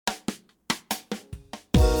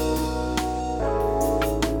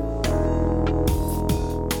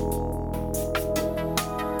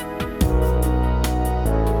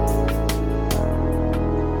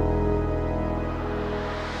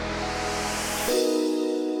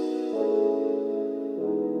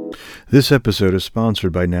This episode is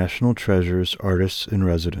sponsored by National Treasures Artists in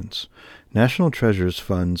Residence. National Treasures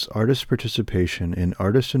funds artist participation in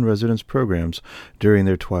artist in residence programs during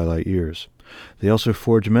their twilight years. They also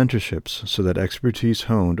forge mentorships so that expertise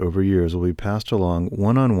honed over years will be passed along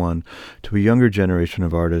one-on-one to a younger generation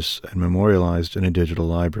of artists and memorialized in a digital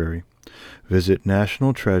library. Visit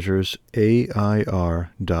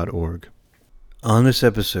nationaltreasuresair.org. On this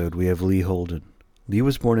episode, we have Lee Holden. Lee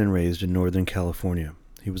was born and raised in Northern California.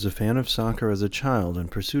 He was a fan of soccer as a child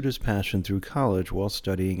and pursued his passion through college while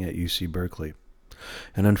studying at UC Berkeley.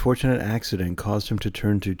 An unfortunate accident caused him to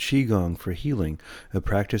turn to Qigong for healing, a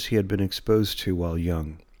practice he had been exposed to while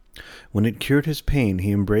young. When it cured his pain,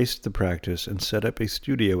 he embraced the practice and set up a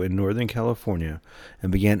studio in Northern California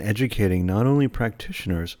and began educating not only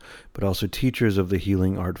practitioners, but also teachers of the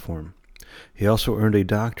healing art form. He also earned a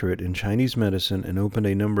doctorate in Chinese medicine and opened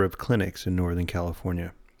a number of clinics in Northern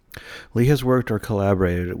California. Lee has worked or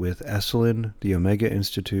collaborated with Esalen, the Omega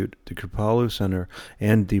Institute, the Kripalu Center,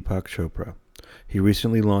 and Deepak Chopra. He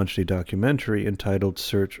recently launched a documentary entitled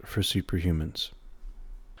Search for Superhumans.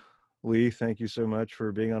 Lee, thank you so much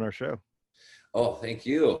for being on our show. Oh, thank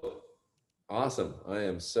you. Awesome. I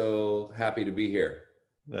am so happy to be here.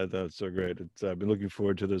 That's so great. I've been looking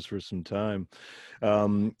forward to this for some time.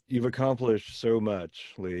 You've accomplished so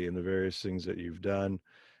much, Lee, in the various things that you've done.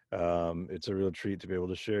 It's a real treat to be able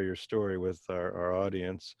to share your story with our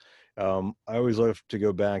audience. I always love to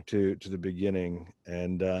go back to the beginning,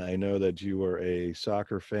 and I know that you were a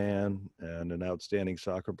soccer fan and an outstanding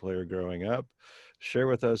soccer player growing up. Share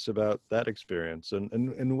with us about that experience,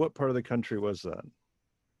 and what part of the country was that?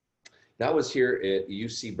 That was here at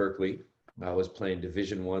UC Berkeley. I was playing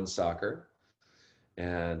Division I soccer,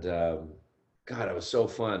 and God, it was so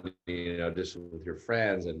fun, just with your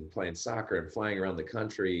friends and playing soccer and flying around the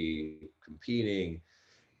country, competing.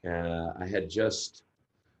 I had I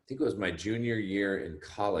think it was my junior year in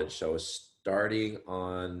college. So I was starting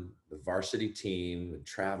on the varsity team and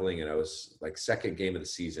traveling, and I was like second game of the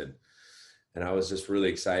season. And I was just really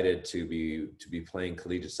excited to be playing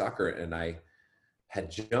collegiate soccer. And I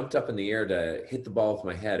had jumped up in the air to hit the ball with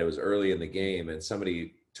my head. It was early in the game, and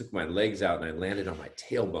somebody took my legs out and I landed on my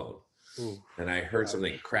tailbone. Ooh, And I heard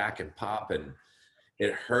something crack and pop, and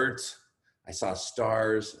it hurt. I saw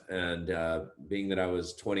stars, and being that I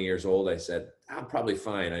was 20 years old, I said, I'm probably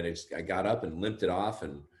fine. I got up and limped it off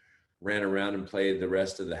and ran around and played the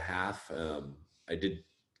rest of the half. I did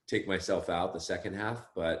take myself out the second half,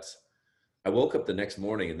 but I woke up the next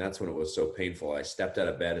morning, and that's when it was so painful. I stepped out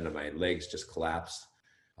of bed and my legs just collapsed.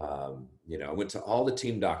 I went to all the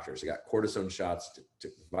team doctors. I got cortisone shots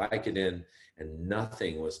to Vicodin, and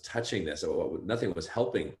nothing was touching this. Nothing was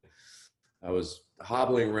helping. I was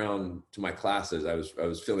hobbling around to my classes. I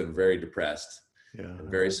was feeling very depressed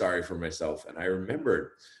and very sorry for myself. And I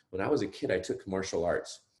remembered when I was a kid, I took martial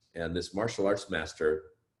arts, and this martial arts master,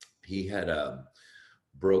 he had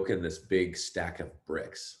broken this big stack of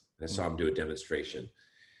bricks. And I saw him do a demonstration.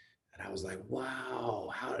 And I was like,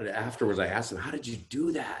 wow, afterwards I asked him, how did you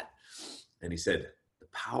do that? And he said, the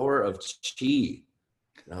power of chi.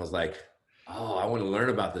 And I was like, oh, I want to learn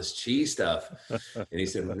about this chi stuff. And he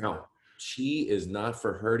said, no, chi is not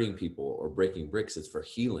for hurting people or breaking bricks. It's for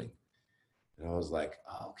healing. And I was like,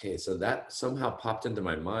 oh, okay. So that somehow popped into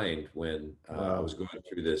my mind when I was going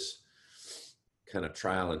through this kind of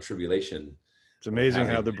trial and tribulation. It's amazing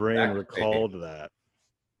how the brain recalled that.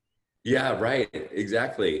 Yeah, right.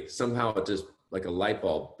 Exactly. Somehow it just like a light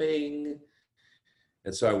bulb, bing.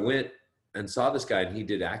 And so I went and saw this guy, and he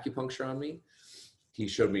did acupuncture on me. He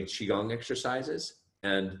showed me Qigong exercises,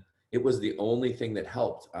 and it was the only thing that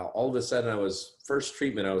helped. All of a sudden, first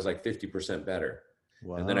treatment, I was like 50% better.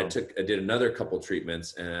 Wow. And then I did another couple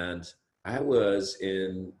treatments, and I was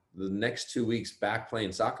in the next 2 weeks back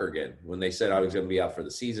playing soccer again. When they said I was going to be out for the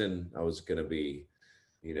season, I was going to be,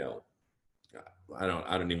 I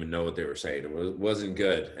don't even know what they were saying. It wasn't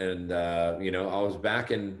good. And, I was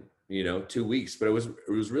back in, 2 weeks, but it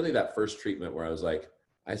was really that first treatment where I was like,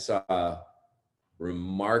 I saw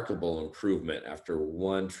remarkable improvement after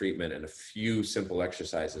one treatment and a few simple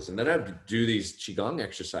exercises. And then I would do these Qigong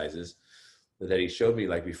exercises that he showed me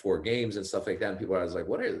like before games and stuff like that. And people, I was like,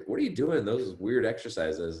 what are you doing? Those weird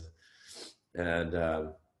exercises. And,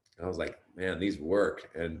 I was like, man, these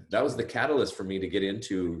work. And that was the catalyst for me to get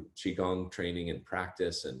into Qigong training and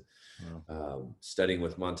practice and studying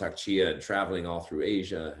with Mantak Chia and traveling all through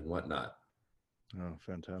Asia and whatnot. Oh,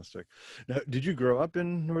 fantastic. Now, did you grow up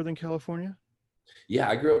in Northern California? Yeah,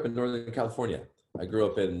 I grew up in Northern California. I grew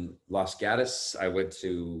up in Los Gatos. I went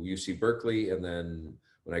to UC Berkeley and then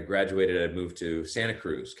when I graduated, I moved to Santa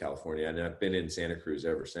Cruz, California, and I've been in Santa Cruz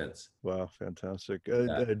ever since. Wow, fantastic.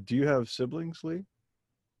 Yeah. Do you have siblings, Lee?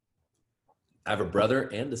 I have a brother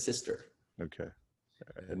and a sister. Okay.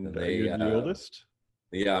 And And they, you're the oldest?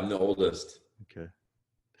 yeah, I'm the oldest. Okay.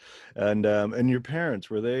 And your parents,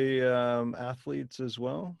 were they athletes as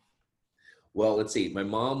well? Well, let's see. My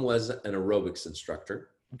mom was an aerobics instructor,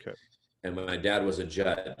 Okay. and my dad was a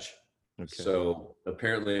judge. Okay. So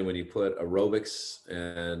apparently, when you put aerobics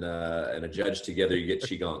and a judge together, you get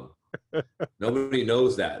qigong. Nobody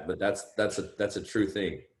knows that, but that's a true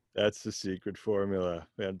thing. That's the secret formula.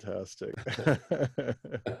 Fantastic.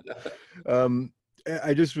 um,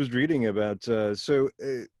 I just was reading about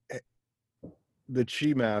the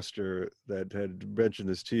Chi master that had mentioned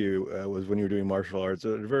this to you was when you were doing martial arts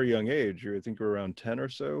at a very young age. I think you were around 10 or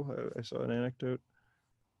so. I saw an anecdote.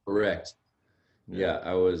 Correct. Yeah,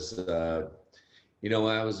 I was. I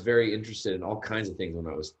was very interested in all kinds of things when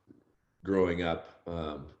I was growing up.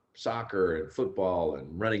 Soccer and football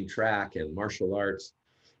and running track and martial arts.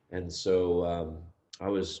 And so I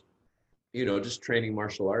was, just training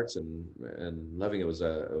martial arts and loving it. It was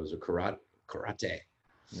a karate.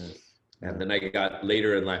 Yes. And then I got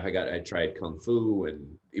later in life, I tried Kung Fu and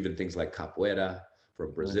even things like Capoeira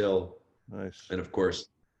from Brazil. Nice. And of course,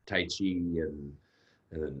 Tai Chi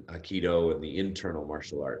and Aikido and the internal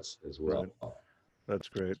martial arts as well. Right. That's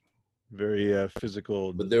great. Very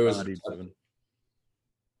physical. But there was,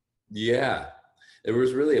 there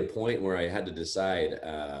was really a point where I had to decide,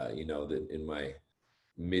 that in my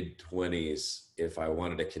mid-20s, if I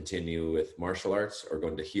wanted to continue with martial arts or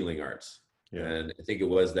going to healing arts. Yeah. And I think it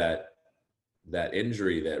was that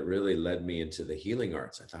injury that really led me into the healing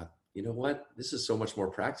arts. I thought, you know what, this is so much more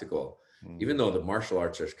practical, even though the martial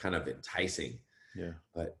arts are kind of enticing. Yeah.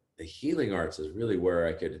 But the healing arts is really where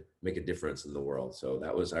I could make a difference in the world. So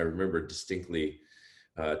I remember distinctly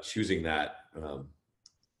choosing that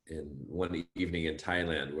in one evening in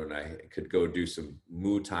Thailand when I could go do some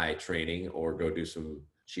Muay Thai training or go do some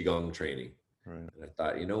Qigong training. Right. And I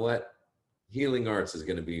thought, you know what, healing arts is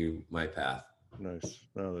going to be my path. Nice.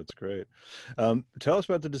 Oh, that's great. Tell us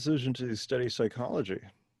about the decision to study psychology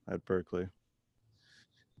at Berkeley.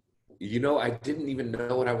 I didn't even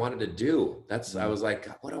know what I wanted to do. I was like,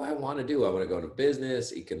 what do I want to do? I want to go into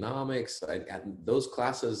business, economics. Those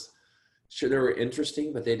classes, sure, they were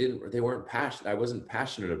interesting, but they weren't passionate. I wasn't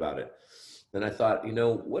passionate about it. Then I thought,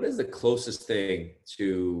 what is the closest thing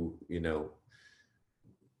to,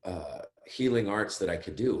 healing arts that I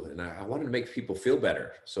could do? And I wanted to make people feel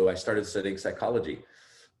better. So I started studying psychology,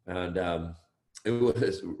 and it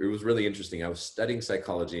was really interesting. I was studying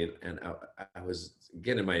psychology, and I was,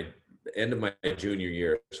 again, in my end of my junior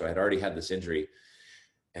year. So I had already had this injury,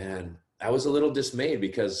 and I was a little dismayed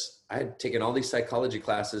because I had taken all these psychology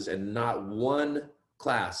classes and not one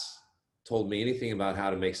class told me anything about how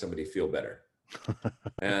to make somebody feel better.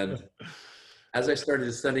 And as I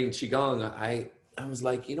started studying Qigong, I was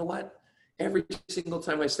like, you know what? Every single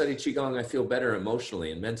time I study Qigong, I feel better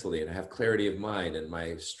emotionally and mentally, and I have clarity of mind, and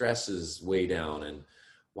my stress is way down. And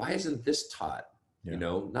why isn't this taught? Yeah.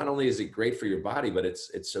 Not only is it great for your body, but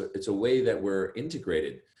it's a way that we're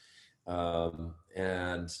integrated.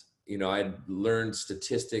 And I learned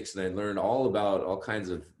statistics, and I learned all about all kinds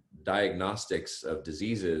of diagnostics of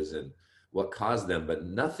diseases and what caused them, but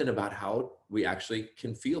nothing about how we actually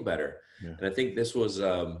can feel better. Yeah. And I think this was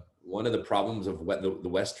one of the problems of what the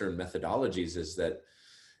Western methodologies is that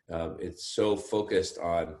it's so focused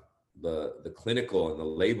on the clinical and the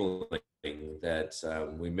labeling that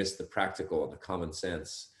we miss the practical and the common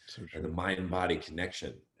sense and the mind-body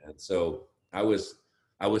connection. And so I was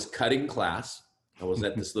cutting class. I was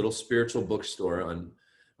at this little spiritual bookstore on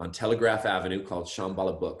Telegraph Avenue called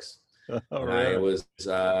Shambhala Books. And right. I was,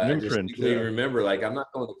 I just remember, like, I'm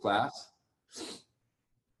not going to class.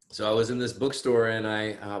 So I was in this bookstore, and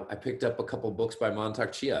I picked up a couple books by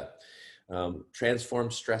Mantak Chia,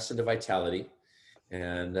 Transform Stress into Vitality,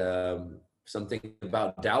 and something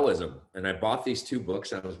about Taoism. And I bought these two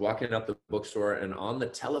books, and I was walking up the bookstore, and on the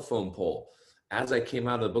telephone pole, as I came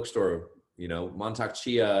out of the bookstore, Mantak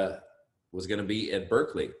Chia was going to be at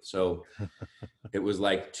Berkeley. So it was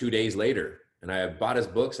like 2 days later, and I bought his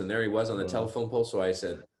books, and there he was on the telephone pole. So I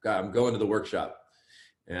said, God, I'm going to the workshop.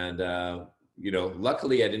 And,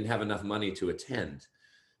 luckily I didn't have enough money to attend.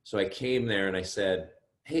 So I came there and I said,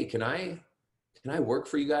 hey, can I work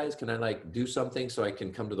for you guys? Can I do something so I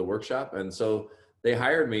can come to the workshop? And so they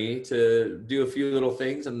hired me to do a few little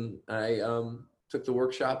things, and I took the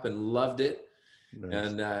workshop and loved it. Nice.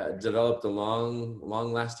 And developed a long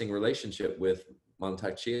lasting relationship with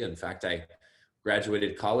Mantak Chia. In fact, I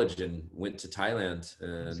graduated college and went to Thailand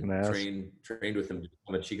I was and gonna ask. trained with him to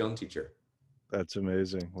become a qigong teacher. That's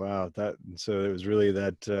amazing. Wow. So it was really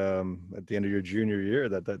that at the end of your junior year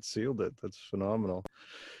that sealed it. That's phenomenal.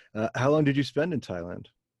 How long did you spend in Thailand?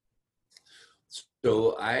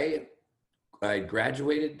 So I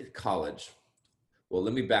graduated college. Well,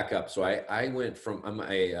 let me back up. So I went from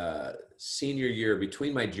my senior year,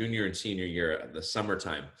 between my junior and senior year, the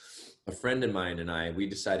summertime, a friend of mine and we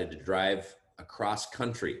decided to drive across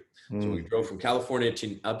country. So we Mm. drove from California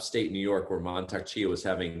to upstate New York, where Mantak Chia was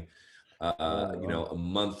having, Oh, wow. a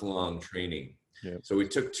month-long training. Yep. So we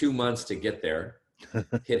took 2 months to get there,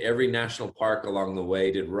 hit every national park along the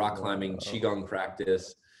way, did rock climbing, Wow. qigong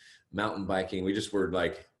practice, mountain biking. We just were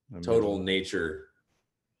like total Amazing. nature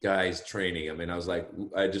guys training. I mean, I was like,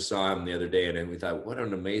 I just saw him the other day and we thought, what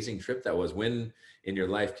an amazing trip that was. When in your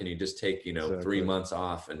life can you just take, 3 months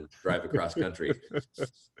off and drive across country?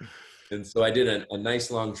 And so I did a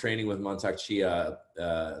nice long training with Mantak Chia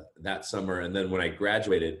that summer. And then when I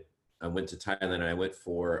graduated, I went to Thailand and I went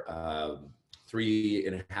for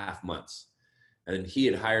 3.5 months. And then he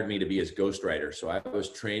had hired me to be his ghostwriter. So I was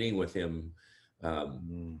training with him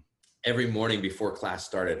Mm. every morning before class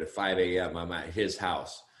started at 5 a.m. I'm at his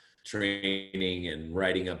house training and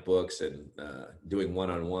writing up books and doing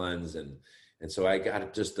one-on-ones. And so I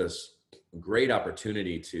got just this great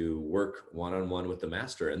opportunity to work one-on-one with the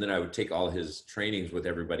master. And then I would take all his trainings with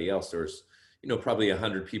everybody else. There was, probably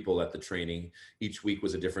 100 people at the training. Each week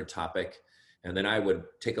was a different topic. And then I would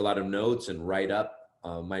take a lot of notes and write up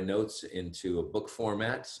my notes into a book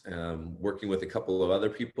format, working with a couple of other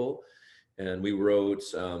people. And we wrote,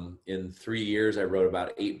 in 3 years, I wrote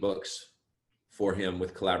about 8 books for him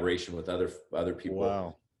with collaboration with other people.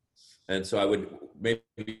 Wow. And so I would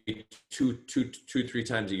maybe two, 3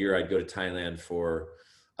 times a year, I'd go to Thailand for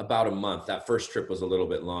about a month. That first trip was a little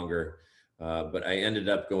bit longer, but I ended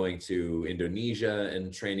up going to Indonesia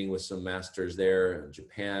and training with some masters there,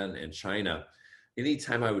 Japan and China.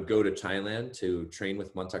 Anytime I would go to Thailand to train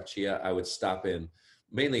with Mantak Chia, I would stop in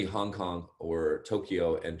mainly Hong Kong or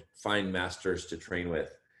Tokyo and find masters to train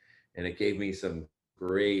with. And it gave me some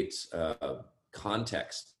great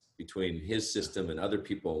context between his system and other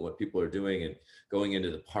people and what people are doing, and going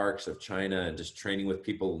into the parks of China and just training with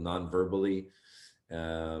people non-verbally.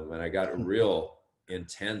 And I got a real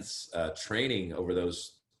intense training over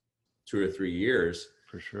those 2 or 3 years,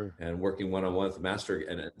 For sure. and working one-on-one with the master.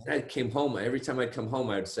 And I came home, every time I'd come home,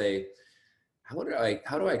 I'd say, how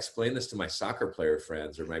do I explain this to my soccer player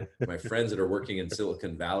friends or my friends that are working in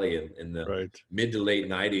Silicon Valley in the Right. mid to late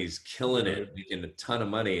 90s, killing Right. it, making a ton of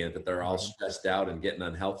money, and that they're all stressed out and getting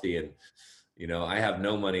unhealthy. And, I have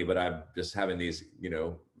no money, but I'm just having these,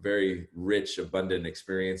 very rich, abundant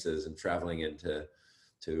experiences and traveling into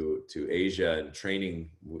to Asia and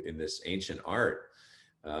training in this ancient art.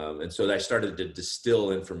 And so I started to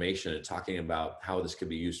distill information and talking about how this could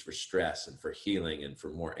be used for stress and for healing and for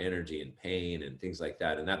more energy and pain and things like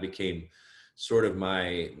that. And that became sort of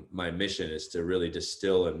my mission, is to really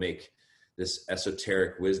distill and make this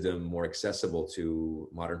esoteric wisdom more accessible to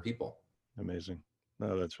modern people. Amazing.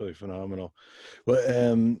 No, that's really phenomenal.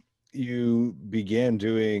 Well, you began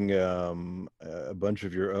doing a bunch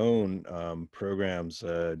of your own programs,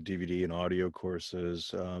 DVD and audio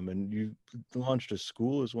courses, and you launched a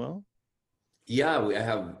school as well? Yeah,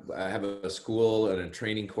 I have a school and a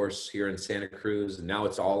training course here in Santa Cruz, and now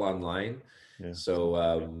it's all online. Yeah.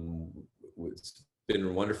 So it's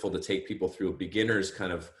been wonderful to take people through a beginner's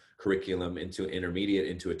kind of curriculum into intermediate,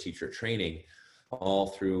 into a teacher training, all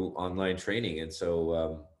through online training. And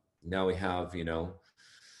so now we have,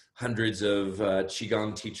 hundreds of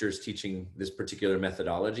Qigong teachers teaching this particular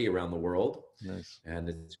methodology around the world. Nice. And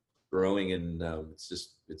it's growing, and it's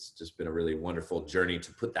just been a really wonderful journey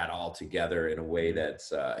to put that all together in a way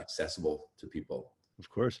that's accessible to people. Of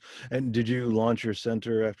course. And did you launch your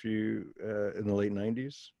center after you in the late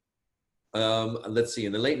 90s? Let's see.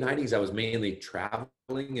 In the late 90s, I was mainly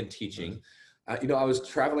traveling and teaching. I was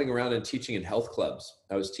traveling around and teaching in health clubs.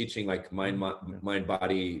 I was teaching like mind,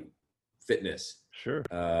 body, fitness. Sure.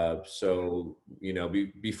 So,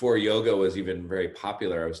 before yoga was even very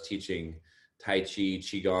popular, I was teaching Tai Chi,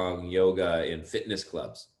 Qigong, yoga in fitness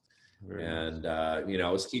clubs. Very And, nice.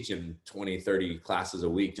 I was teaching 20, 30 classes a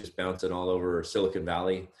week, just bouncing all over Silicon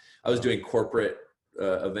Valley. I was doing corporate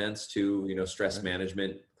events too, stress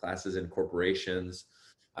management classes in corporations.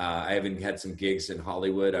 I even had some gigs in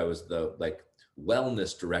Hollywood. I was the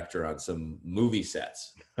wellness director on some movie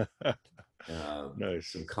sets, Nice.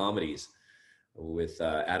 some comedies. with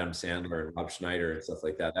Adam Sandler and Rob Schneider and stuff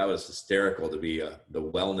like that. That was hysterical to be the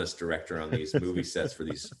wellness director on these movie sets for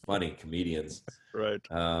these funny comedians. Right.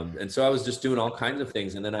 And so I was just doing all kinds of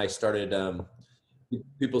things. And then I started,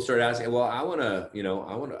 people started asking, well,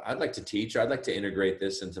 I'd like to teach, I'd like to integrate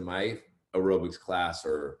this into my aerobics class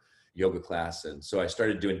or yoga class. And so I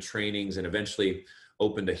started doing trainings and eventually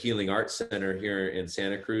opened a healing arts center here in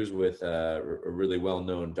Santa Cruz with a really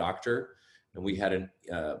well-known doctor. And we had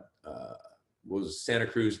was Santa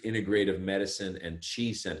Cruz Integrative Medicine and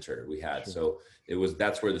Chi Center we had. Sure. So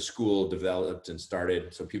that's where the school developed and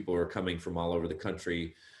started. So people were coming from all over the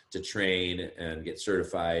country to train and get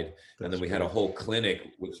certified. And then we had a whole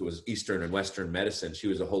clinic, which was Eastern and Western medicine. She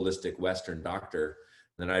was a holistic Western doctor.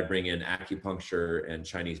 And then I bring in acupuncture and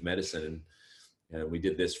Chinese medicine. And we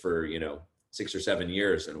did this for, 6 or 7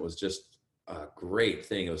 years. And it was just a great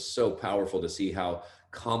thing. It was so powerful to see how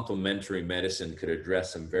complementary medicine could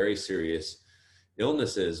address some very serious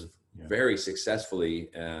illnesses very successfully.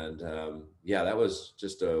 And that was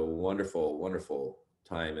just a wonderful, wonderful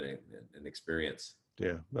time and an experience.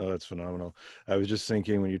 Yeah, that's phenomenal. I was just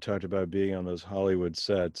thinking when you talked about being on those Hollywood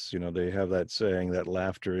sets, they have that saying that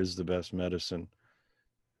laughter is the best medicine.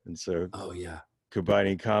 And so,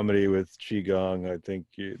 combining comedy with Qigong, I think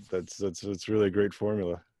that's really a great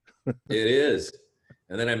formula. It is.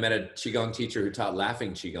 And then I met a Qigong teacher who taught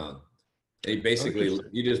laughing Qigong. And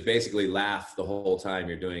you just basically laugh the whole time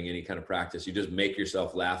you're doing any kind of practice. You just make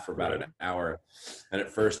yourself laugh for about an hour. And at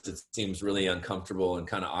first it seems really uncomfortable and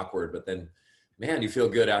kind of awkward, but then, man, you feel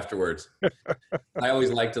good afterwards. I always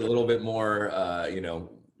liked it a little bit more,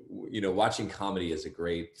 watching comedy is a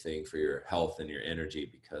great thing for your health and your energy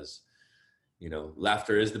because,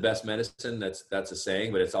 laughter is the best medicine. That's a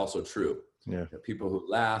saying, but it's also true. Yeah. People who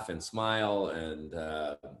laugh and smile and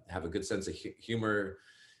have a good sense of humor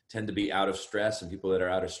tend to be out of stress, and people that are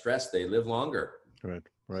out of stress, they live longer. Right.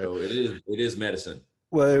 So it is medicine.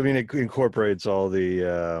 Well, I mean, it incorporates all the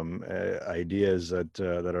ideas that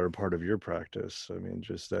are a part of your practice. I mean,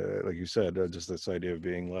 just like you said, just this idea of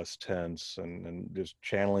being less tense and just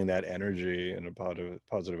channeling that energy in a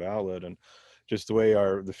positive outlet, and just the way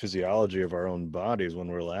the physiology of our own bodies when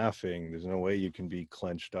we're laughing. There's no way you can be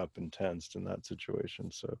clenched up and tensed in that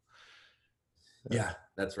situation. So. Yeah,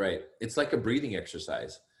 that's right. It's like a breathing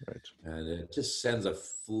exercise. Right. And it just sends a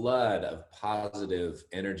flood of positive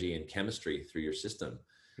energy and chemistry through your system.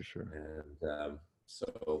 For sure. And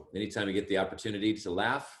so anytime you get the opportunity to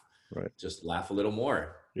laugh, just laugh a little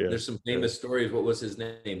more. Yeah. There's some famous stories. What was his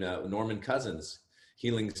name? Norman Cousins,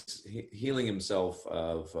 healing himself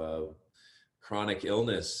of chronic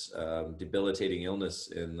illness, debilitating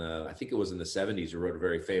illness I think it was in the 70s. He wrote a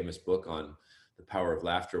very famous book on the power of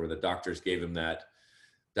laughter, where the doctors gave him that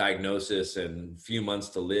diagnosis and few months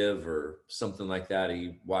to live or something like that.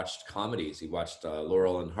 He watched comedies. He watched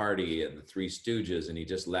Laurel and Hardy and the Three Stooges, and he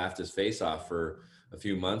just laughed his face off for a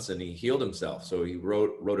few months, and he healed himself. So he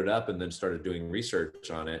wrote it up and then started doing research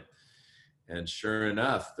on it. And sure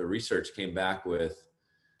enough, the research came back with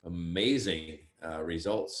amazing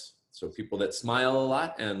results. So people that smile a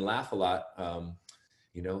lot and laugh a lot,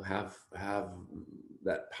 have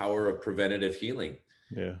that power of preventative healing.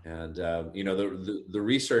 Yeah. And, the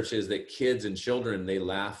research is that kids and children, they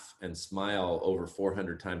laugh and smile over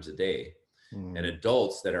 400 times a day. And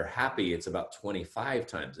adults that are happy, it's about 25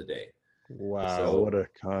 times a day. Wow. So, what a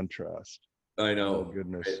contrast. I know. Oh,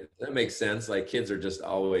 goodness. That makes sense. Like, kids are just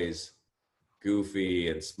always goofy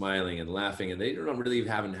and smiling and laughing, and they don't really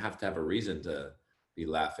have to have a reason to be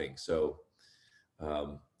laughing. So,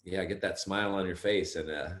 get that smile on your face and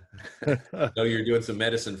know you're doing some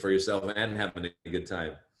medicine for yourself and having a good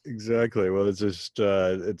time. Exactly. Well, it's just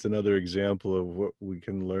it's another example of what we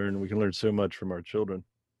can learn. We can learn so much from our children.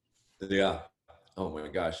 Yeah. Oh my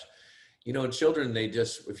gosh. Children,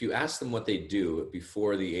 if you ask them what they do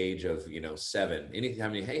before the age of 7,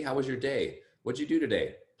 hey, how was your day? What'd you do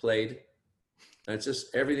today? Played. And it's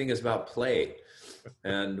just everything is about play.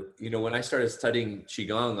 And, when I started studying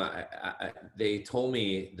Qigong, they told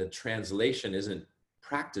me the translation isn't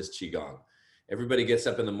practice Qigong. Everybody gets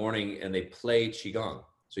up in the morning and they play Qigong.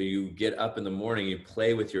 So you get up in the morning, you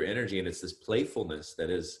play with your energy, and it's this playfulness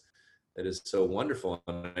that is so wonderful.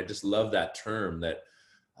 And I just love that term that,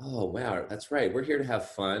 oh, wow, that's right. We're here to have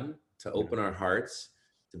fun, to open our hearts,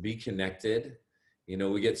 to be connected.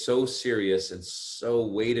 We get so serious and so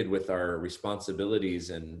weighted with our responsibilities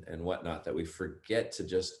and whatnot that we forget to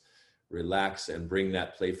just relax and bring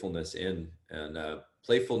that playfulness in. And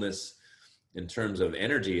playfulness in terms of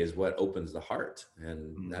energy is what opens the heart.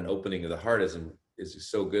 And that opening of the heart is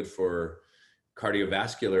so good for your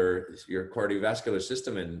cardiovascular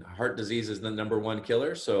system. And heart disease is the #1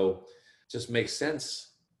 killer. So just makes sense.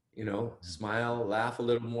 You know, smile, laugh a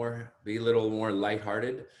little more, be a little more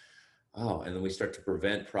lighthearted. Oh, and then we start to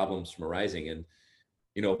prevent problems from arising. And,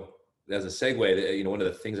 you know, as a segue, you know, one of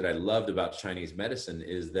the things that I loved about Chinese medicine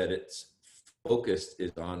is that it's focused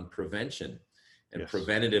is on prevention, and Yes.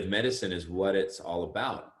 preventative medicine is what it's all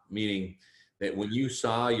about. Meaning that when you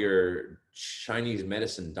saw your Chinese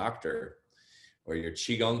medicine doctor or your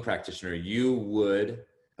qigong practitioner,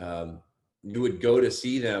 um, you would go to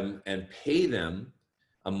see them and pay them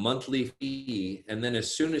a monthly fee, and then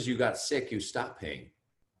as soon as you got sick, you stopped paying,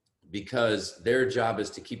 because their job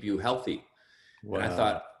is to keep you healthy. And I Wow.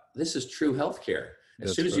 thought, this is true healthcare.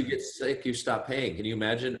 As soon That's as you right. get sick, you stop paying. Can you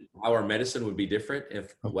imagine how our medicine would be different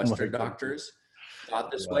if Oh my Western goodness. doctors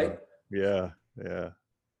thought this way? Wow. Yeah. Yeah.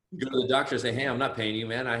 You go to the doctor and say, hey, I'm not paying you,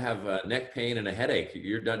 man. I have neck pain and a headache.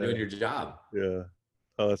 You're not Yeah. doing your job. Yeah.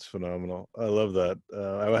 Oh, that's phenomenal. I love that.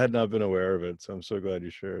 I had not been aware of it, so I'm so glad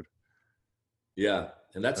you shared. Yeah.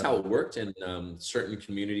 And that's how Uh, it worked in certain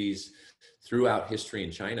communities throughout history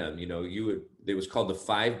in China. You know, it was called the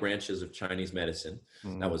five branches of Chinese medicine. That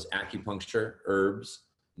mm, was acupuncture, herbs,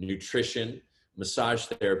 nutrition, massage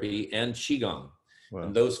therapy, and Qigong. And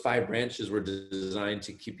wow. those five branches were designed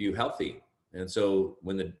to keep you healthy. And so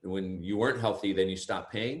when you weren't healthy, then you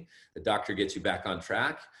stop paying. The doctor gets you back on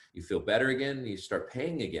track. You feel better again. You start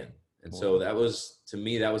paying again. And so Wow. that was, to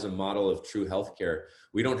me, that was a model of true healthcare.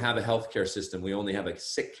 We don't have a healthcare system. We only have a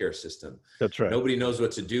sick care system. That's right. Nobody knows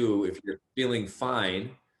what to do if you're feeling fine.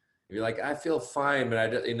 If you're like, I feel fine,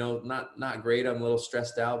 but not great. I'm a little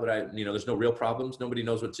stressed out, but there's no real problems. Nobody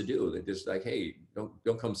knows what to do. They're just like, hey,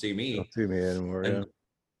 don't come see Don't me. see me anymore. Yeah.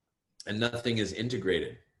 And nothing is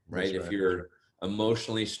integrated, right? That's If right. you're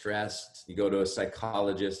emotionally stressed, you go to a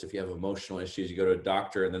psychologist. If you have emotional issues, you go to a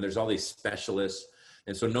doctor, and then there's all these specialists.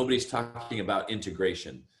 And so nobody's talking about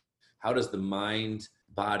integration. How does the mind,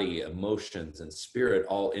 body, emotions, and spirit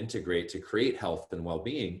all integrate to create health and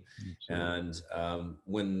well-being? Absolutely. And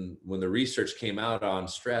when the research came out on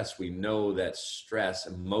stress, we know that stress,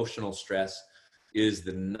 emotional stress, is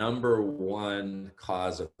the number one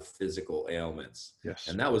cause of physical ailments. Yes.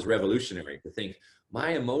 And that was revolutionary to think my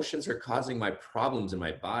emotions are causing my problems in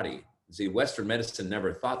my body. See, Western medicine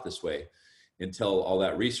never thought this way until all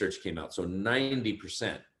that research came out. So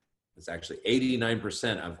 90%, it's actually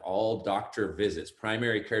 89% of all doctor visits,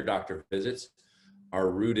 primary care doctor visits,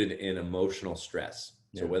 are rooted in emotional stress.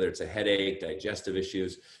 So Yeah. whether it's a headache, digestive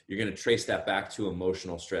issues, you're going to trace that back to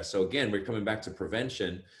emotional stress. So again, we're coming back to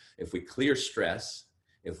prevention. If we clear stress,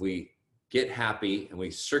 if we get happy and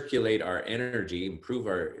we circulate our energy, improve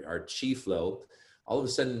our chi flow, all of a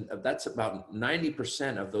sudden that's about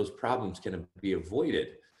 90% of those problems can be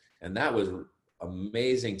avoided. And that was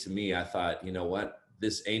amazing to me. I thought, you know what?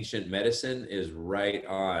 This ancient medicine is right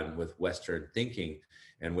on with Western thinking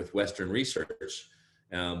and with Western research.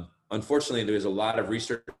 Unfortunately, there's a lot of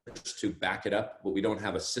research to back it up, but we don't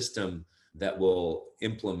have a system that will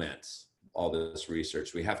implement all this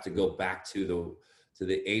research. We have to go back to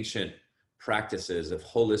the ancient practices of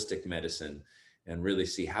holistic medicine and really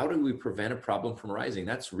see, how do we prevent a problem from arising?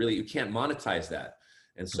 That's really, you can't monetize that.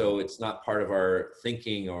 And so it's not part of our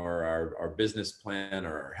thinking or our business plan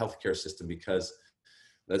or our healthcare system, because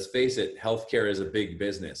let's face it, healthcare is a big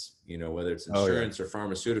business, whether it's Oh yeah. insurance or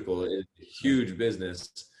pharmaceutical, it's a huge business,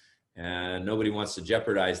 and nobody wants to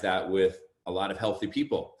jeopardize that with a lot of healthy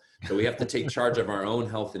people. So we have to take charge of our own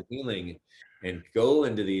health and healing and go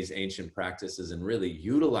into these ancient practices and really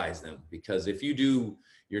utilize them. Because if you do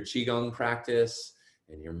your Qigong practice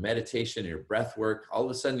and your meditation, your breath work, all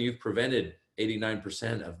of a sudden you've prevented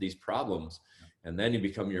 89% of these problems. And then you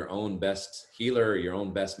become your own best healer, your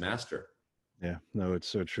own best master. Yeah, no, it's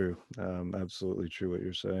so true. Absolutely true what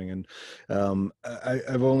you're saying. And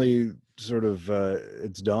I've only sort of,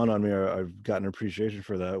 it's dawned on me, or I've gotten appreciation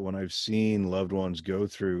for that when I've seen loved ones go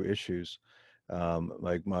through issues.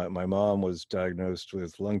 Like my mom was diagnosed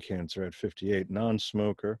with lung cancer at 58,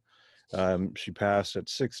 non-smoker. She passed at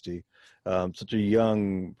 60. Such a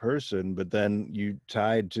young person, but then you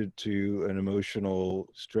tied to an emotional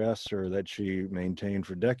stressor that she maintained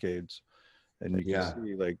for decades, and you can Yeah.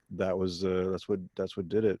 see like that was that's what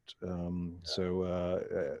did it.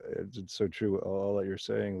 It's so true all that you're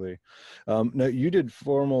saying, Lee. Now you did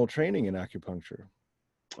formal training in acupuncture.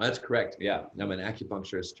 That's correct. Yeah, I'm an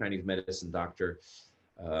acupuncturist, Chinese medicine doctor.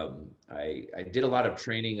 I did a lot of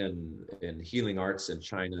training in healing arts in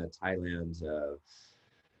China, Thailand,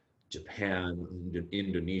 Japan,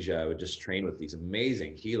 Indonesia. I would just train with these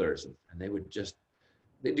amazing healers, and they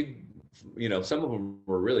do, some of them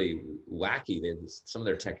were really wacky. Some of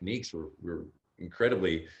their techniques were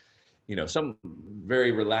incredibly, some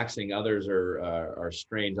very relaxing, others are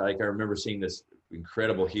strange. Like I remember seeing this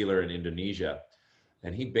incredible healer in Indonesia,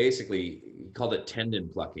 and he called it tendon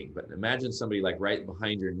plucking. But imagine somebody like right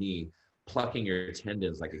behind your knee plucking your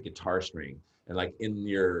tendons like a guitar string, and like in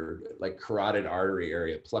your like carotid artery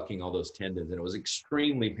area plucking all those tendons, and it was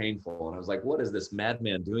extremely painful. And I was like, what is this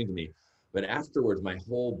madman doing to me? But afterwards, my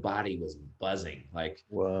whole body was buzzing. Like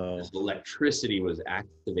Wow. this electricity was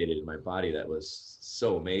activated in my body that was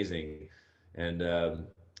so amazing. And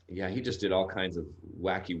yeah, he just did all kinds of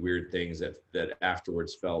wacky, weird things that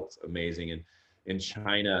afterwards felt amazing. And in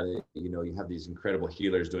China, you have these incredible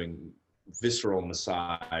healers doing visceral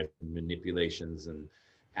massage manipulations and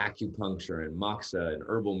acupuncture and moxa and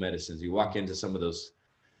herbal medicines. You walk into some of those,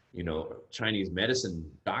 Chinese medicine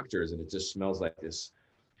doctors, and it just smells like this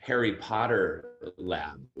Harry Potter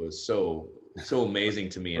lab. It was so amazing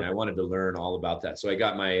to me, and I wanted to learn all about that. So I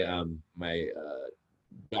got my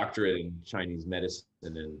doctorate in Chinese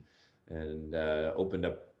medicine, and opened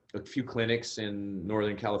up a few clinics in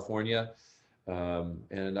Northern California.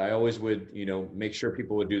 And I always would, make sure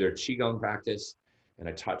people would do their Qigong practice, and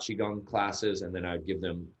I taught Qigong classes, and then I'd give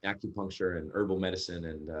them acupuncture and herbal medicine.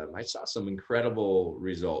 And I saw some incredible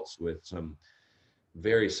results with some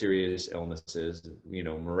very serious illnesses,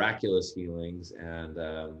 miraculous healings. And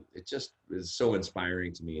it just is so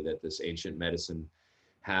inspiring to me that this ancient medicine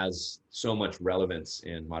has so much relevance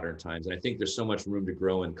in modern times. And I think there's so much room to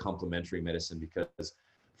grow in complementary medicine, because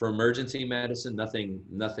for emergency medicine,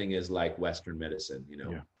 nothing is like Western medicine.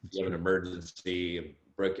 Yeah, if you have an emergency, a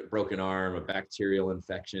broken arm, a bacterial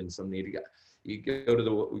infection, you go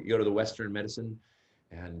to the Western medicine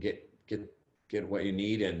and get what you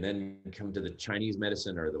need, and then come to the Chinese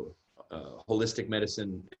medicine or the holistic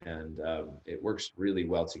medicine, and it works really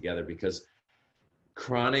well together, because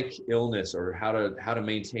chronic illness, or how to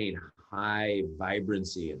maintain high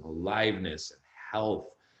vibrancy and aliveness and health,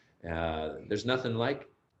 there's nothing like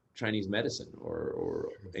Chinese medicine or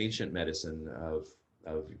ancient medicine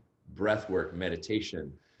of breath work,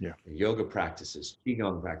 meditation, yeah, yoga practices,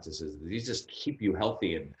 qigong practices. These just keep you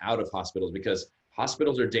healthy and out of hospitals, because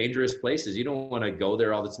hospitals are dangerous places. You don't want to go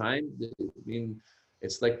there all the time. I mean,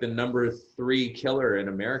 it's like the number 3 killer in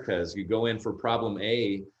America is you go in for problem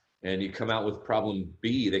A and you come out with problem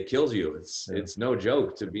B that kills you. It's no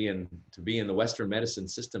joke. To be in the Western medicine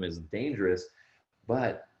system is dangerous,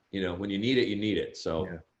 but when you need it, you need it. So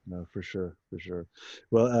yeah, no, for sure.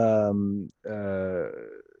 Well,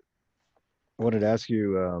 I wanted to ask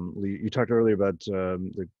you, Lee, you talked earlier about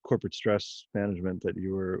the corporate stress management that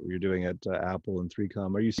you're doing at Apple and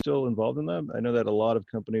 3Com. Are you still involved in that? I know that a lot of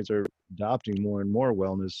companies are adopting more and more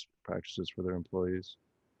wellness practices for their employees.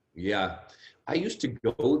 yeah, I used to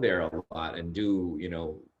go there a lot and do,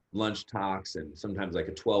 lunch talks, and sometimes like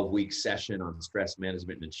a 12-week session on stress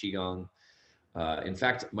management and Qigong. In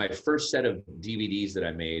fact, my first set of DVDs that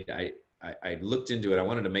I made, I looked into it. I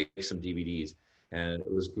wanted to make some DVDs, and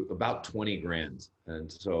it was about 20 grand.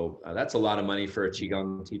 And so that's a lot of money for a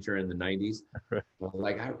Qigong teacher in the 90s. Right.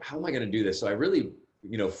 Like, how am I going to do this? So I really,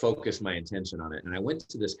 focused my attention on it. And I went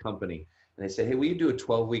to this company and they said, hey, will you do a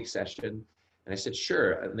 12-week session? And I said,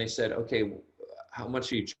 sure. And they said, okay, how much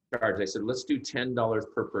do you charge? I said, let's do $10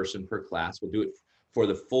 per person per class. We'll do it for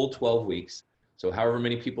the full 12 weeks. So however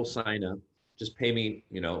many people sign up, just pay me,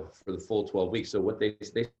 for the full 12 weeks. So what they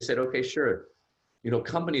said, okay, sure.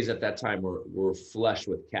 Companies at that time were flush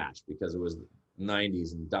with cash, because it was the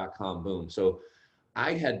 90s and .com boom. So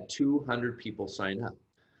I had 200 people sign up,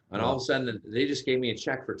 and all of a sudden they just gave me a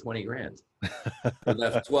check for 20 grand.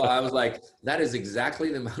 Well, I was like, that is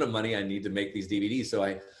exactly the amount of money I need to make these DVDs. So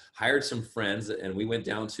I hired some friends, and we went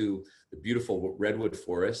down to the beautiful redwood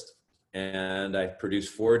forest, and I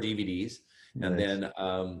produced 4 DVDs. Nice. And then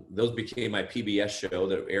those became my PBS show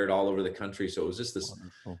that aired all over the country. So it was just this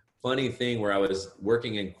wonderful, funny thing where I was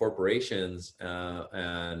working in corporations,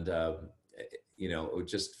 and it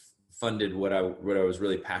just funded what I was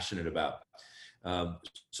really passionate about.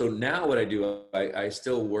 So now what I do, I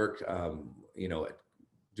still work,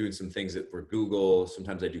 doing some things for Google.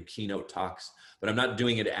 Sometimes I do keynote talks, but I'm not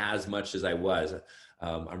doing it as much as I was.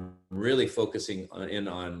 I'm really focusing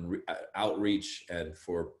on outreach, and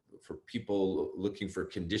for people looking for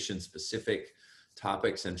condition-specific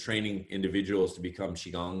topics, and training individuals to become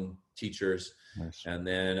Qigong teachers. Nice. And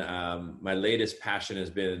then my latest passion has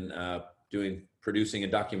been producing a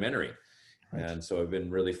documentary. Right. And so I've been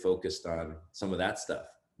really focused on some of that stuff.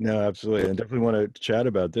 No, absolutely. I definitely want to chat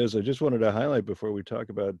about this. I just wanted to highlight before we talk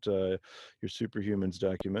about your Superhumans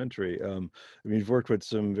documentary. You've worked with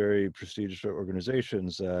some very prestigious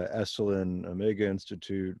organizations, Esalen, Omega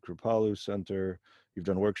Institute, Kripalu Center. You've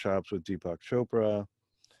done workshops with Deepak Chopra.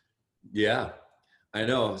 Yeah, I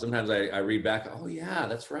know. Sometimes I read back, oh yeah,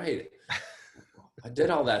 that's right. I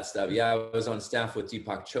did all that stuff. Yeah, I was on staff with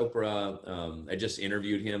Deepak Chopra. I just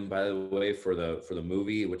interviewed him, by the way, for the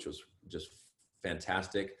movie, which was just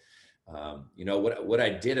fantastic. What I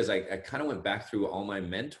did is I kind of went back through all my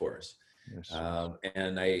mentors, Yes.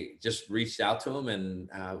 and I just reached out to them, and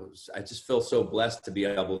I just feel so blessed to be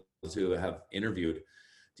able to have interviewed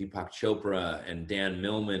Deepak Chopra and Dan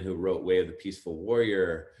Millman, who wrote Way of the Peaceful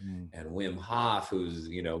Warrior, Mm, and Wim Hof, who's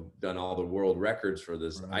done all the world records for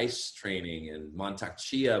this right. ice training, and Mantak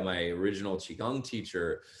Chia, my original qigong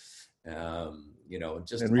teacher.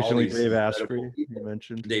 Just And all recently, these Dave incredible Asprey, you people,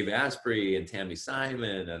 mentioned. Dave Asprey and Tammy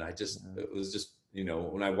Simon, and Yeah. it was just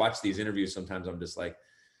when I watch these interviews, sometimes I'm just like,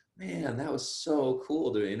 man, that was so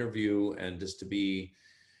cool to interview and just to be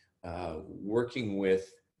working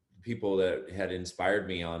with people that had inspired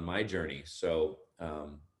me on my journey. So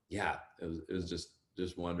yeah, it was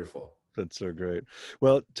just wonderful. That's so great.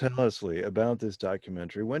 Well, tell us, Lee, about this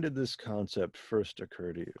documentary. When did this concept first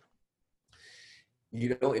occur to you?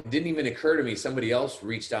 It didn't even occur to me. Somebody else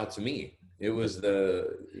reached out to me. It was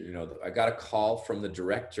I got a call from the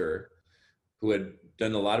director who had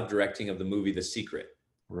done a lot of directing of the movie The Secret.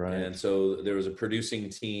 Right. And so there was a producing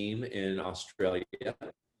team in Australia,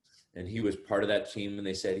 and he was part of that team. And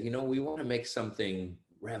they said, we want to make something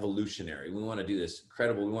revolutionary. We want to do this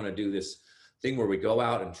incredible. We want to do this thing where we go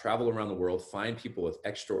out and travel around the world, find people with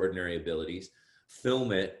extraordinary abilities,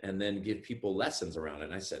 film it, and then give people lessons around it.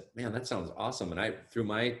 And I said, man, that sounds awesome. And through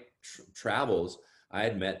my travels, I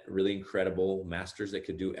had met really incredible masters that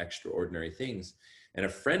could do extraordinary things. And a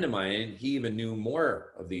friend of mine, he even knew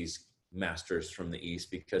more of these masters from the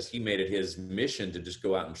East because he made it his mission to just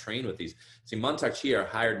go out and train with these. See, Mantak Chia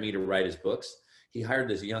hired me to write his books. He hired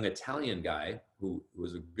this young Italian guy who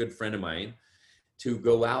was a good friend of mine to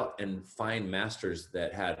go out and find masters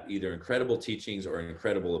that had either incredible teachings or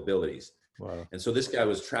incredible abilities. Wow. And so this guy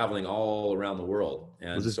was traveling all around the world.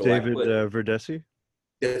 And Was this so David Verdesi?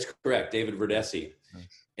 That's correct, David Verdesi. Nice.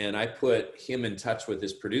 And I put him in touch with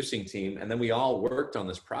his producing team, and then we all worked on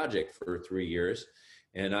this project for 3 years.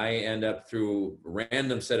 And I end up, through a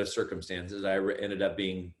random set of circumstances, I ended up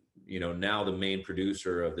being, now the main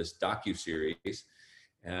producer of this docu-series.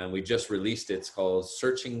 And we just released it. It's called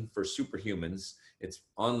Searching for Superhumans. It's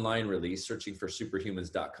online release,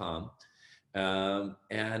 searchingforsuperhumans.com.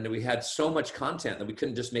 And we had so much content that we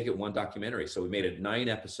couldn't just make it one documentary. So we made it 9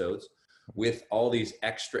 episodes with all these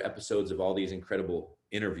extra episodes of all these incredible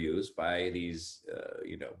interviews by these,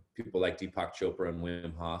 people like Deepak Chopra and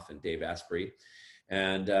Wim Hof and Dave Asprey.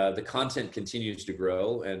 And the content continues to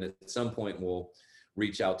grow. And at some point we'll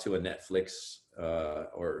reach out to a Netflix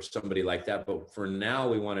or somebody like that. But for now,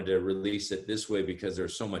 we wanted to release it this way because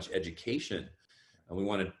there's so much education. And we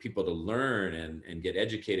wanted people to learn and get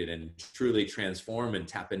educated and truly transform and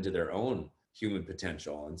tap into their own human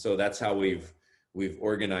potential. And so that's how we've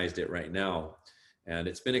organized it right now. And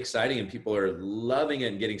it's been exciting, and people are loving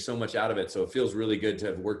it and getting so much out of it. So it feels really good to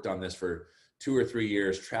have worked on this for 2 or 3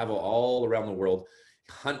 years, travel all around the world,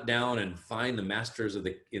 hunt down and find the masters in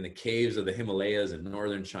the caves of the Himalayas in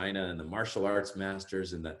northern China, and the martial arts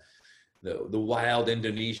masters, and the wild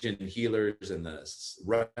Indonesian healers, and the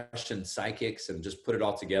Russian psychics, and just put it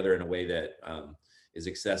all together in a way that is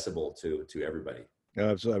accessible to everybody.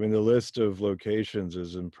 Absolutely. I mean, the list of locations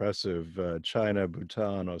is impressive. China,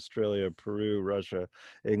 Bhutan, Australia, Peru, Russia,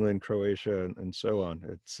 England, Croatia, and so on.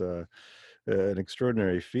 It's an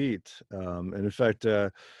extraordinary feat. And in fact, a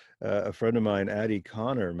friend of mine, Addie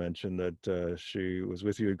Connor, mentioned that she was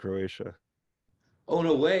with you in Croatia. Oh,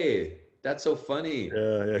 no way. That's so funny.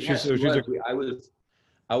 Yeah. Yes, she was.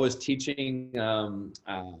 I was teaching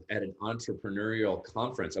at an entrepreneurial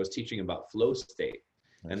conference. I was teaching about flow state.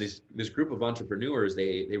 Nice. And this group of entrepreneurs,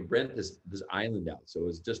 they rent this island out. So it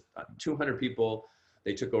was just 200 people.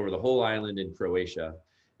 They took over the whole island in Croatia.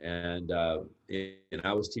 And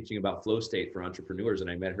I was teaching about flow state for entrepreneurs,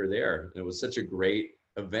 and I met her there. And it was such a great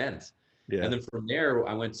event. Yeah. And then from there,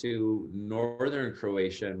 I went to northern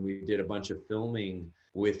Croatia, and we did a bunch of filming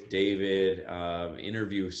with David,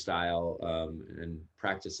 interview style and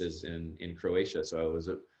practices in Croatia. So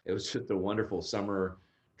it was just a wonderful summer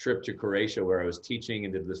trip to Croatia where I was teaching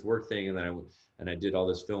and did this work thing, and then I did all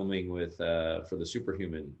this filming with for the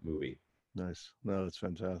Superhuman movie. Nice. No, that's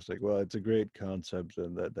fantastic. Well, it's a great concept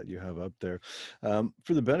that you have up there.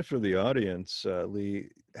 For the benefit of the audience, Lee,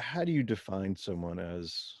 how do you define someone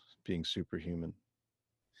as being superhuman?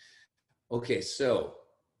 Okay, so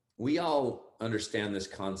we all understand this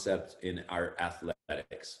concept in our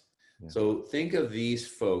athletics. Yeah. So think of these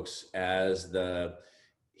folks as the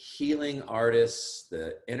healing artists,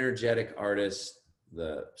 the energetic artists,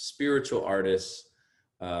 the spiritual artists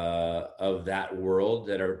of that world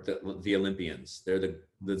that are the Olympians. They're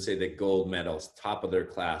let's say the gold medals, top of their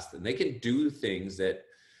class, and they can do things that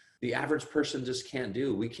the average person just can't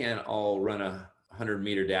do. We can't all run a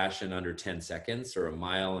 100-meter dash in under 10 seconds or a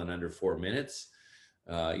mile in under 4 minutes,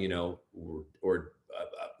 or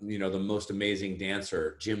the most amazing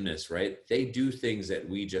dancer, gymnast, right? They do things that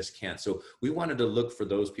we just can't. So we wanted to look for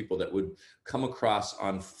those people that would come across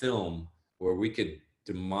on film where we could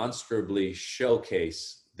demonstrably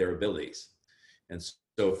showcase their abilities. And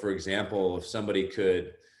so, for example, if somebody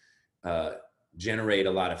could generate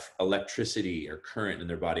a lot of electricity or current in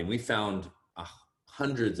their body, and we found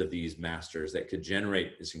hundreds of these masters that could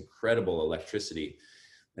generate this incredible electricity.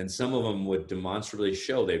 And some of them would demonstrably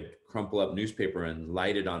show, they'd crumple up newspaper and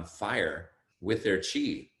light it on fire with their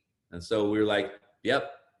chi. And so we were like,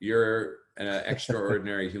 yep, you're an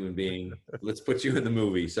extraordinary human being. Let's put you in the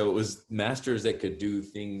movie. So it was masters that could do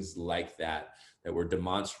things like that were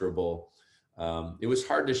demonstrable. It was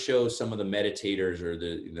hard to show some of the meditators or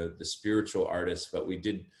the spiritual artists, but we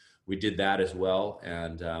did that as well.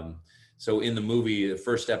 And so in the movie, the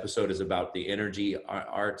first episode is about the energy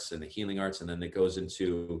arts and the healing arts, and then it goes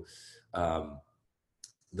into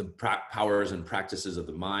the powers and practices of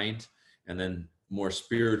the mind, and then more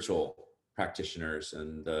spiritual practitioners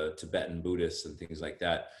and the Tibetan Buddhists and things like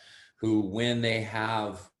that, who, when they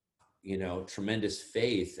have, tremendous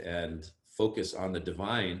faith and focus on the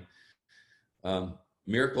divine,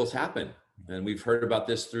 miracles happen. And we've heard about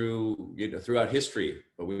this throughout history,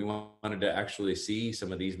 but we wanted to actually see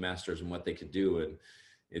some of these masters and what they could do.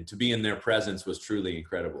 And to be in their presence was truly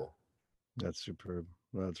incredible. That's superb.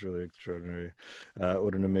 Well, that's really extraordinary.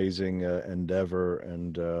 What an amazing endeavor,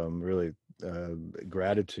 and really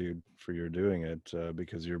gratitude for your doing it,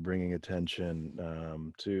 because you're bringing attention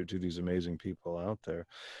to these amazing people out there.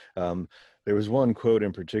 There was one quote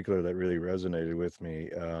in particular that really resonated with me.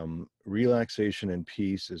 Relaxation and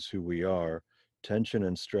peace is who we are. Tension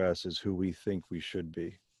and stress is who we think we should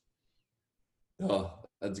be. Oh,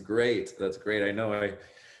 that's great. That's great. I know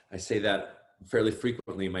I say that fairly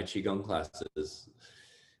frequently in my Qigong classes.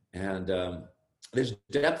 And there's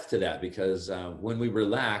depth to that, because when we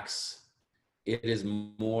relax, it is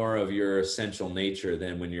more of your essential nature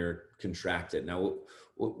than when you're contracted. Now,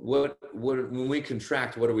 when we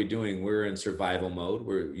contract, what are we doing? We're in survival mode.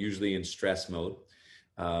 We're usually in stress mode.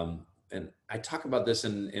 And I talk about this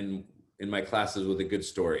in my classes with a good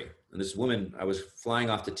story. And this woman, I was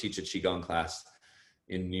flying off to teach a Qigong class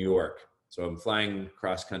in New York. So I'm flying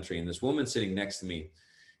cross country, and this woman sitting next to me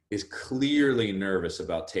is clearly nervous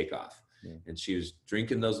about takeoff. Yeah. And she was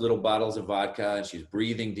drinking those little bottles of vodka, and she's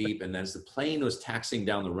breathing deep. And as the plane was taxiing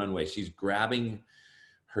down the runway, she's grabbing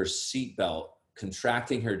her seatbelt,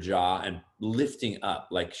 contracting her jaw and lifting up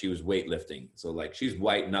like she was weightlifting. So like she's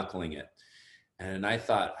white knuckling it. And I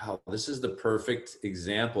thought, oh, this is the perfect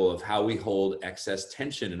example of how we hold excess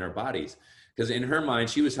tension in our bodies. Because in her mind,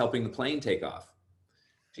 she was helping the plane take off.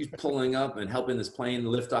 She's pulling up and helping this plane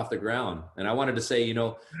lift off the ground. And I wanted to say,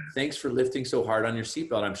 thanks for lifting so hard on your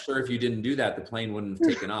seatbelt. I'm sure if you didn't do that, the plane wouldn't have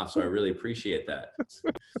taken off. So I really appreciate that.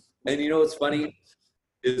 And what's funny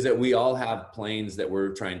is that we all have planes that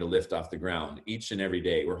we're trying to lift off the ground each and every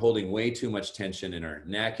day. We're holding way too much tension in our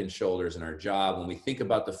neck and shoulders and our jaw when we think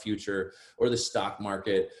about the future or the stock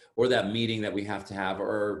market or that meeting that we have to have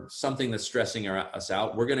or something that's stressing us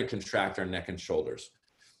out. We're going to contract our neck and shoulders.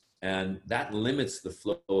 And that limits the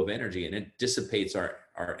flow of energy, and it dissipates our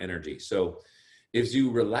energy. So if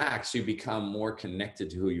you relax, you become more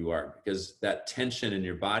connected to who you are, because that tension in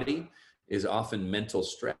your body is often mental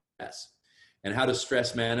stress. And how does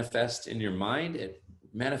stress manifest in your mind? It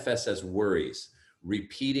manifests as worries,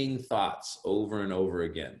 repeating thoughts over and over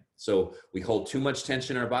again. So we hold too much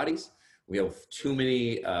tension in our bodies. We have too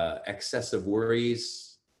many excessive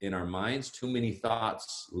worries in our minds, too many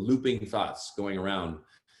thoughts, looping thoughts going around.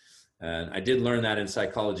 And I did learn that in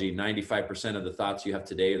psychology, 95% of the thoughts you have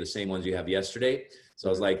today are the same ones you have yesterday. So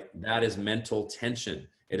I was like, that is mental tension.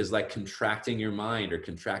 It is like contracting your mind or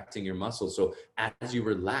contracting your muscles. So as you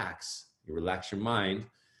relax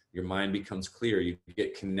your mind becomes clear. You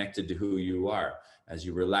get connected to who you are. As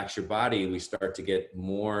you relax your body, we start to get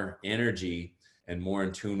more energy and more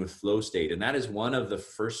in tune with flow state. And that is one of the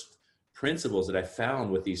first principles that I found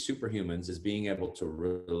with these superhumans, is being able to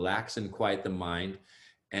relax and quiet the mind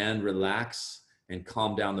and relax and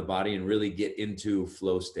calm down the body and really get into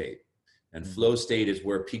flow state. And flow state is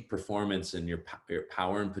where peak performance and your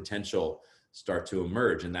power and potential start to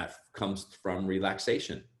emerge. And that comes from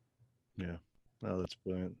relaxation. Yeah. Oh, that's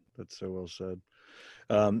brilliant. That's so well said.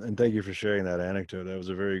 And thank you for sharing that anecdote. That was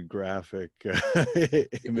a very graphic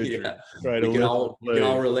imagery. Yeah, Try to live we can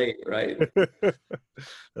all relate, right? that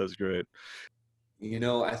was great.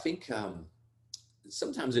 I think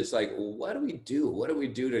sometimes it's like, well, what do we do? What do we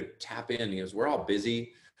do to tap in? Because we're all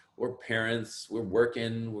busy, we're parents, we're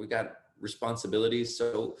working, we got responsibilities.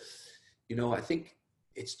 So, I think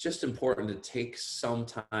it's just important to take some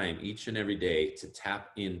time each and every day to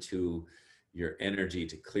tap into your energy,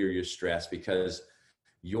 to clear your stress, because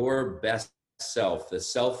your best self, the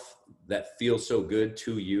self that feels so good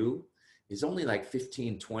to you, is only like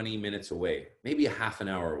 15, 20 minutes away, maybe a half an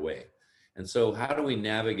hour away. And so, how do we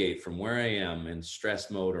navigate from where I am in stress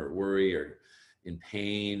mode or worry or in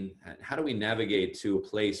pain? How do we navigate to a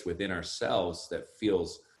place within ourselves that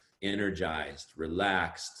feels energized,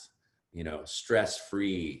 relaxed, stress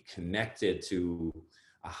free, connected to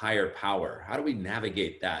a higher power? How do we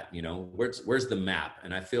navigate that? Where's the map?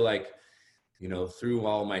 And I feel like, through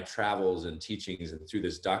all my travels and teachings and through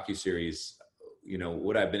this docuseries,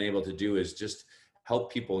 what I've been able to do is just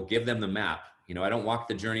help people, give them the map. I don't walk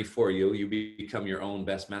the journey for you. You become your own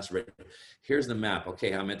best master. Here's the map.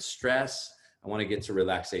 Okay, I'm at stress. I want to get to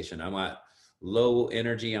relaxation. I'm at low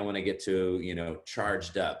energy. I want to get to,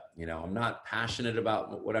 charged up. I'm not passionate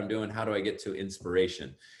about what I'm doing. How do I get to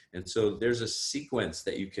inspiration? And so there's a sequence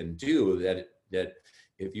that you can do that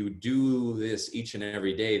if you do this each and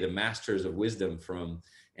every day, the masters of wisdom from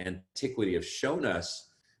antiquity have shown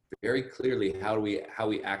us very clearly how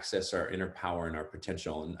we access our inner power and our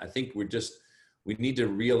potential. And I think we need to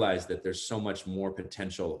realize that there's so much more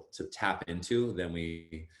potential to tap into than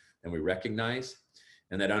we recognize.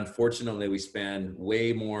 And that unfortunately we spend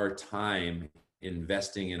way more time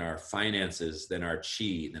investing in our finances than our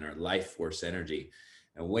chi, than our life force energy,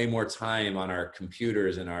 and way more time on our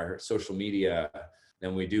computers and our social media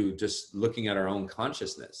than we do just looking at our own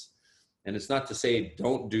consciousness. And it's not to say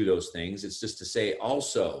don't do those things. It's just to say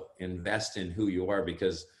also invest in who you are,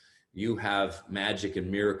 because you have magic and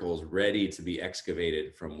miracles ready to be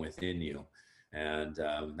excavated from within you. And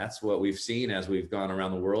that's what we've seen as we've gone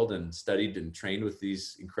around the world and studied and trained with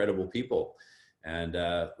these incredible people. And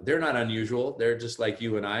they're not unusual. They're just like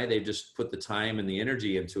you and I. They've just put the time and the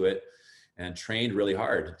energy into it and trained really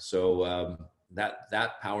hard. So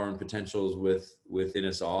that power and potential is within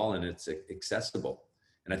us all, and it's accessible.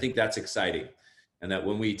 And I think that's exciting. And that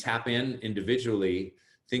when we tap in individually,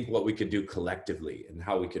 think what we could do collectively and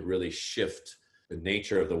how we could really shift the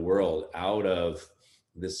nature of the world out of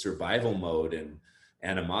this survival mode and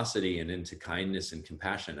animosity and into kindness and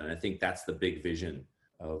compassion. And I think that's the big vision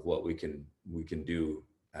of what we can do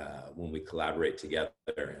when we collaborate together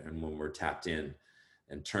and when we're tapped in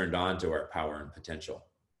and turned on to our power and potential.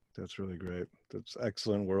 That's really great. That's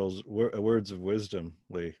excellent words of wisdom,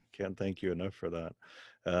 Lee. Can't thank you enough for that.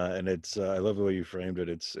 And it's, I love the way you framed it.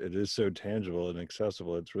 It is so tangible and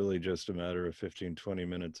accessible. It's really just a matter of 15, 20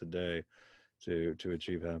 minutes a day to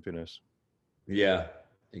achieve happiness. Yeah,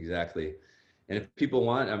 exactly. And if people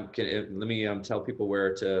want, let me tell people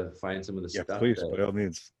where to find some of the stuff. Please, by all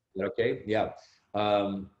means. Okay. Yeah.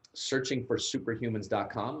 Searching for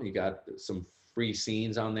superhumans.com. You got some free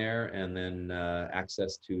scenes on there, and then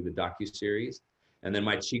access to the docuseries. And then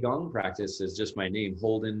my Qigong practice is just my name,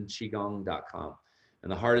 holdenqigong.com.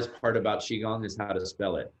 And the hardest part about Qigong is how to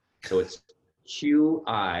spell it. So it's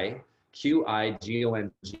Qiqigong,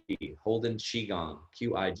 Holden Qigong,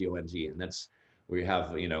 Qigong. And that's where you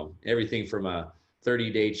have, everything from a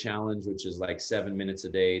 30-day challenge, which is like 7 minutes a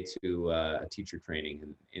day, to a teacher training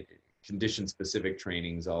and condition-specific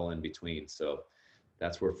trainings all in between. So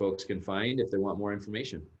that's where folks can find if they want more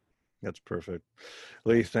information. That's perfect.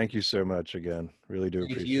 Lee, thank you so much again. Really do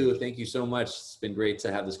appreciate it. Thank you so much. It's been great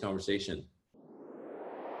to have this conversation.